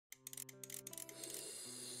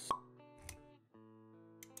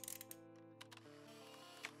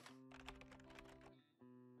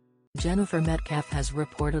Jennifer Metcalfe has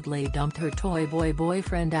reportedly dumped her toy boy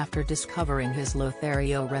boyfriend after discovering his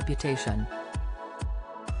lothario reputation.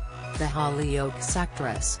 The Hollyoaks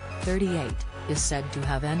actress, 38, is said to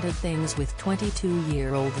have ended things with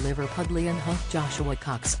 22-year-old Liverpudlian hunk Joshua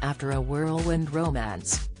Cox after a whirlwind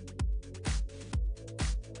romance.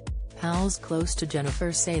 Pals close to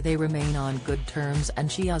Jennifer say they remain on good terms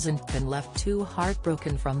and she hasn't been left too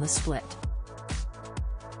heartbroken from the split.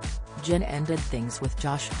 Jen ended things with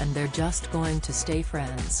Josh and they're just going to stay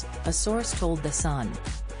friends, a source told The Sun.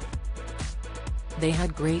 They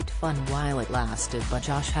had great fun while it lasted, but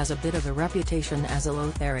Josh has a bit of a reputation as a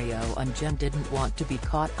lothario and Jen didn't want to be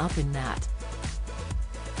caught up in that.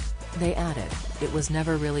 They added, "It was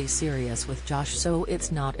never really serious with Josh, so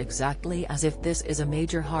it's not exactly as if this is a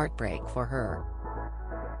major heartbreak for her."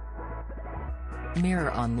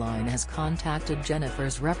 Mirror Online has contacted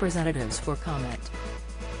Jennifer's representatives for comment.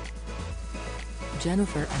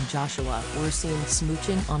 Jennifer and Joshua were seen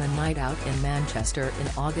smooching on a night out in Manchester in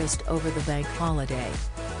August over the bank holiday.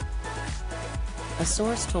 A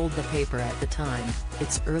source told the paper at the time,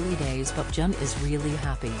 "It's early days but Jen is really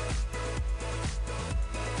happy.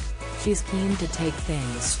 She's keen to take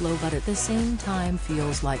things slow but at the same time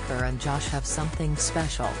feels like her and Josh have something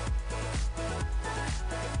special.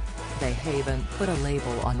 They haven't put a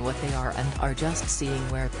label on what they are and are just seeing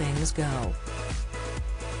where things go."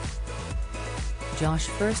 Josh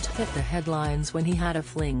first hit the headlines when he had a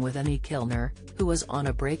fling with Annie Kilner, who was on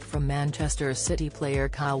a break from Manchester City player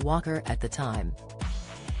Kyle Walker at the time.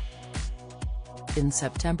 In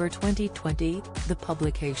September 2020, the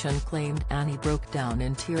publication claimed Annie broke down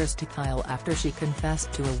in tears to Kyle after she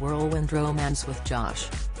confessed to a whirlwind romance with Josh,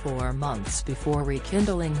 4 months before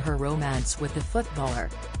rekindling her romance with the footballer.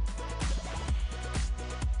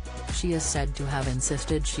 She is said to have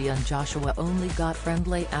insisted she and Joshua only got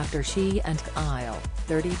friendly after she and Kyle,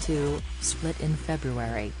 32, split in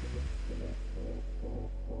February.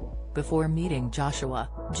 Before meeting Joshua,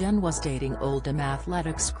 Jen was dating Oldham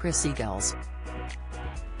Athletics Chris Eagles.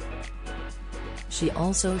 She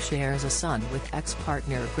also shares a son with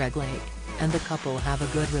ex-partner Greg Lake, and the couple have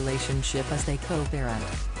a good relationship as they co-parent.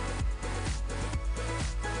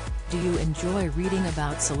 Do you enjoy reading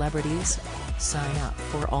about celebrities? Sign up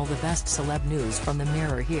for all the best celeb news from the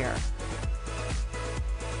Mirror here.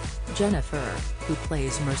 Jennifer, who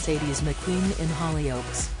plays Mercedes McQueen in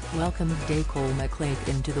Hollyoaks, welcomed Dacole McClake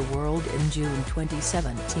into the world in June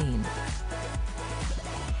 2017.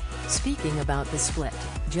 Speaking about the split,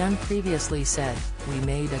 Jen previously said, "We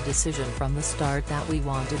made a decision from the start that we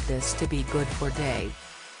wanted this to be good for Day.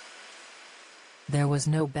 There was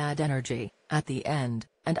no bad energy at the end,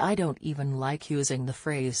 and I don't even like using the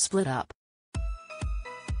phrase split up.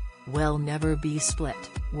 We'll never be split,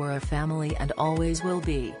 we're a family and always will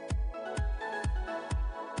be.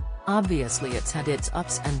 Obviously it's had its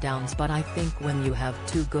ups and downs, but I think when you have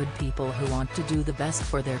two good people who want to do the best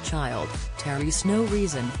for their child, there's no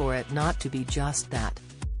reason for it not to be just that.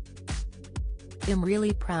 I'm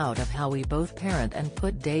really proud of how we both parent and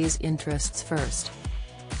put Day's interests first."